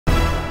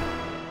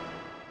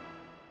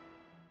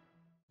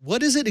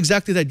What is it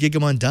exactly that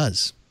Gigamon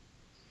does?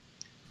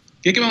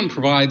 Gigamon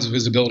provides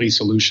visibility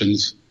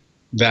solutions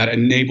that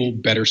enable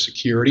better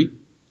security.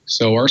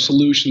 So our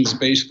solutions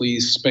basically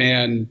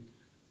span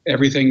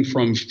everything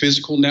from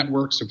physical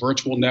networks to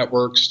virtual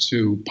networks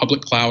to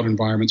public cloud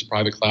environments,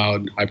 private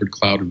cloud, hybrid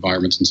cloud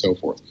environments, and so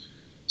forth.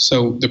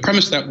 So the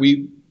premise that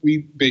we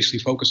basically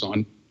focus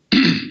on,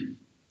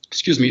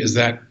 excuse me, is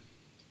that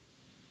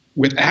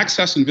with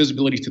access and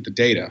visibility to the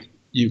data,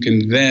 you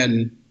can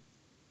then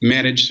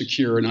manage,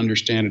 secure, and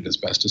understand it as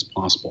best as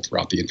possible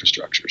throughout the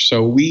infrastructure.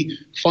 So we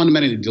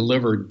fundamentally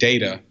deliver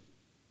data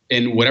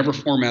in whatever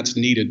format's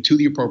needed to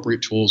the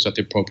appropriate tools at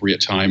the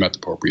appropriate time at the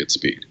appropriate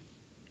speed.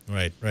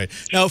 Right, right.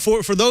 Now,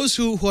 for those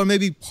who are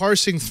maybe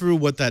parsing through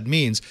what that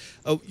means,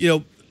 you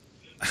know,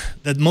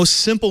 the most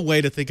simple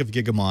way to think of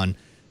Gigamon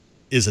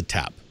is a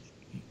tap.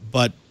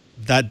 But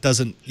that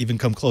doesn't even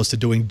come close to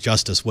doing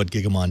justice what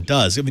Gigamon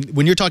does. I mean,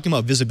 when you're talking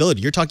about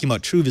visibility, you're talking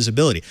about true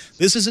visibility.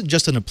 This isn't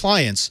just an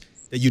appliance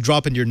that you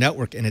drop into your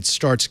network and it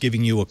starts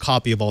giving you a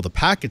copy of all the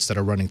packets that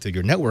are running through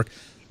your network.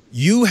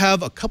 You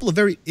have a couple of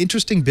very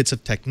interesting bits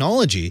of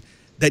technology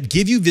that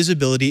give you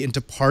visibility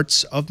into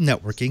parts of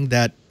networking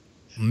that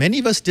many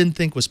of us didn't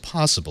think was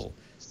possible.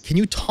 Can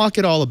you talk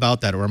at all about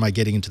that, or am I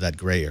getting into that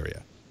gray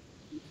area?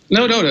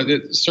 No,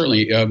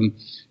 certainly.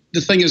 The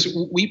thing is,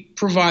 we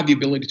provide the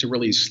ability to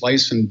really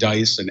slice and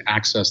dice and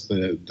access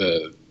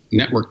the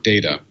network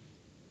data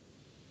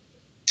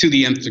to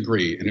the nth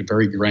degree in a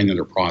very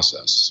granular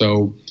process.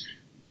 So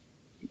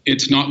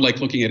it's not like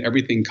looking at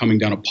everything coming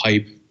down a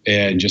pipe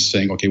and just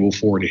saying, okay, we'll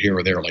forward it here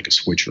or there like a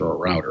switch or a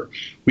router.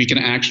 We can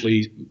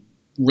actually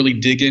really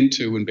dig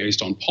into, and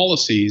based on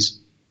policies,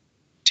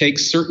 take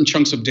certain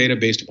chunks of data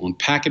based upon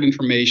packet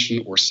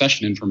information or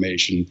session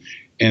information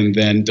and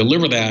then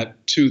deliver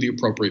that to the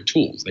appropriate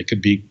tools. They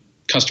could be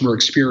customer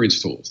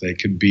experience tools. They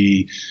could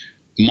be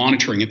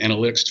monitoring and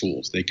analytics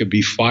tools. They could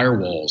be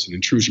firewalls and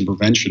intrusion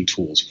prevention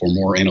tools for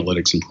more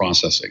analytics and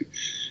processing.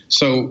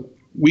 So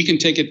we can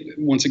take it,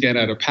 once again,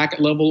 at a packet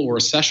level or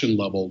a session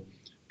level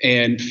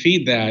and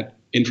feed that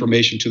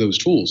information to those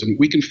tools. And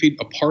we can feed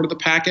a part of the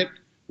packet.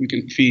 We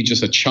can feed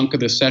just a chunk of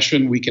the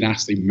session. We can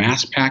actually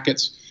mask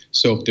packets.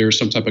 So if there's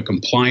some type of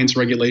compliance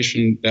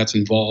regulation that's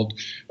involved,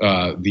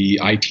 the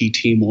IT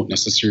team won't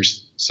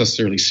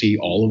necessarily see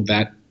all of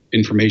that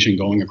information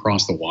going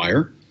across the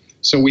wire.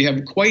 So we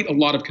have quite a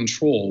lot of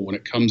control when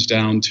it comes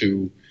down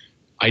to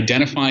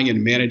identifying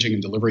and managing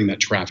and delivering that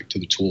traffic to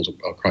the tools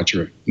across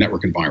your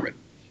network environment.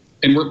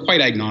 And we're quite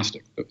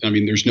agnostic. I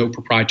mean, there's no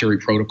proprietary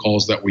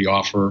protocols that we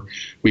offer.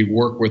 We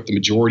work with the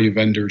majority of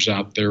vendors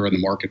out there in the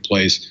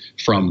marketplace,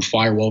 from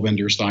firewall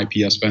vendors to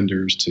IPS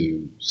vendors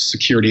to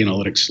security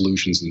analytics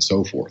solutions and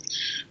so forth.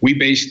 We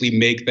basically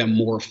make them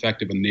more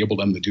effective and enable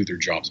them to do their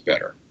jobs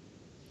better.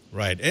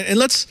 Right. And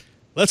let's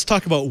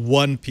talk about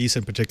one piece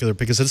in particular,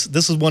 because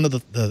this is one of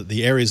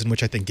the areas in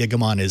which I think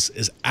Gigamon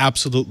is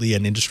absolutely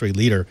an industry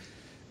leader.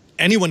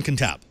 Anyone can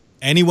tap.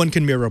 Anyone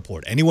can mirror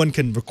report. Anyone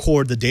can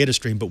record the data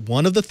stream. But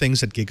one of the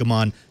things that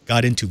Gigamon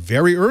got into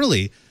very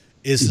early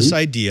is this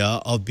idea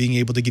of being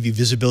able to give you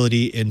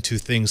visibility into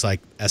things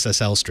like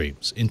SSL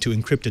streams, into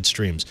encrypted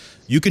streams.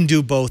 You can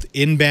do both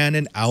in-band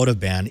and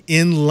out-of-band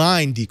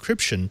inline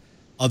decryption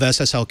of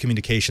SSL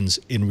communications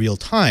in real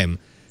time,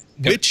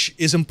 which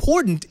is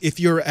important if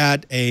you're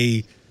at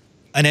an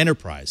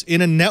enterprise,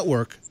 in a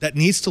network that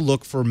needs to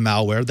look for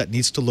malware, that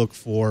needs to look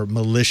for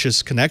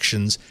malicious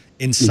connections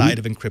inside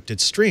of encrypted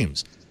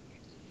streams.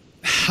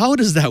 How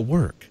does that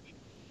work?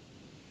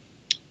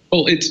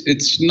 Well,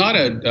 it's not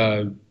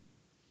a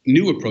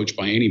new approach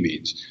by any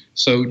means.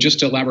 So just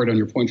to elaborate on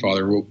your point,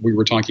 Father, we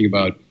were talking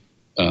about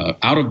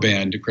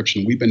out-of-band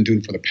decryption we've been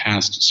doing for the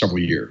past several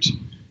years.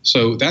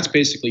 So that's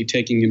basically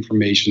taking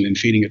information and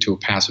feeding it to a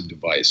passive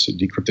device, so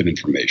decrypted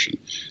information.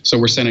 So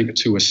we're sending it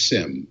to a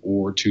SIM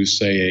or to,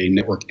 say, a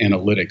network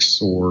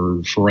analytics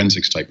or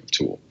forensics type of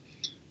tool.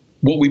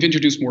 What we've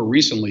introduced more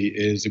recently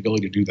is the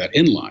ability to do that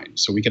inline.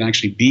 So we can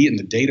actually be in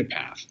the data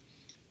path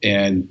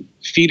and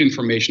feed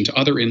information to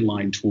other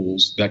inline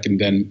tools that can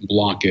then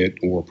block it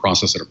or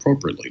process it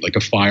appropriately, like a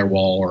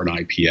firewall or an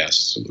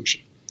IPS solution.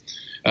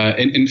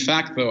 And in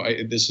fact, though,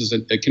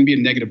 it can be a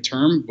negative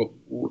term, but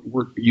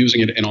we're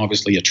using it in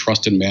obviously a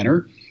trusted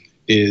manner,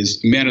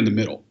 is man in the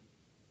middle.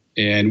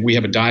 And we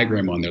have a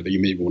diagram on there that you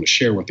may want to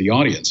share with the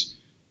audience.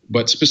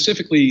 But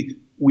specifically,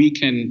 we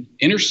can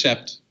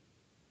intercept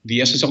the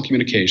SSL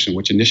communication,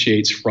 which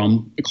initiates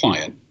from the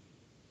client.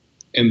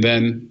 And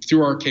then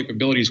through our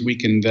capabilities, we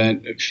can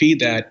then feed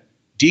that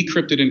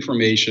decrypted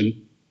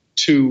information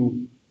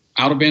to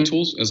out-of-band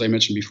tools. As I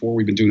mentioned before,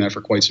 we've been doing that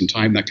for quite some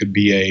time. That could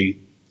be a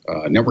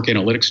network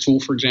analytics tool,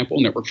 for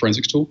example, network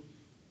forensics tool.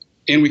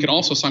 And we can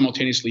also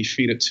simultaneously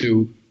feed it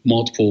to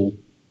multiple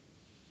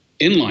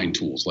inline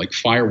tools like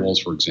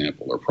firewalls, for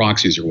example, or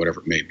proxies or whatever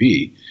it may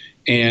be,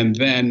 and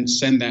then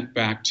send that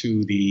back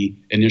to the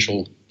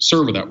initial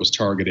server that was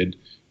targeted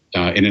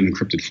in an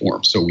encrypted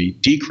form. So we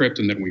decrypt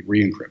and then we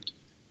re-encrypt.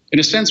 In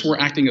a sense, we're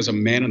acting as a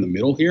man in the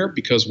middle here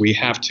because we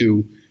have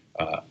to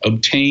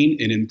obtain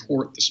and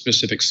import the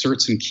specific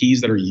certs and keys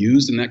that are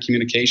used in that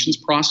communications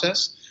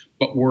process.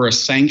 but we're a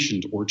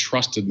sanctioned or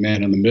trusted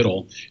man in the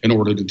middle in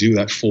order to do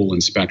that full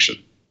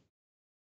inspection.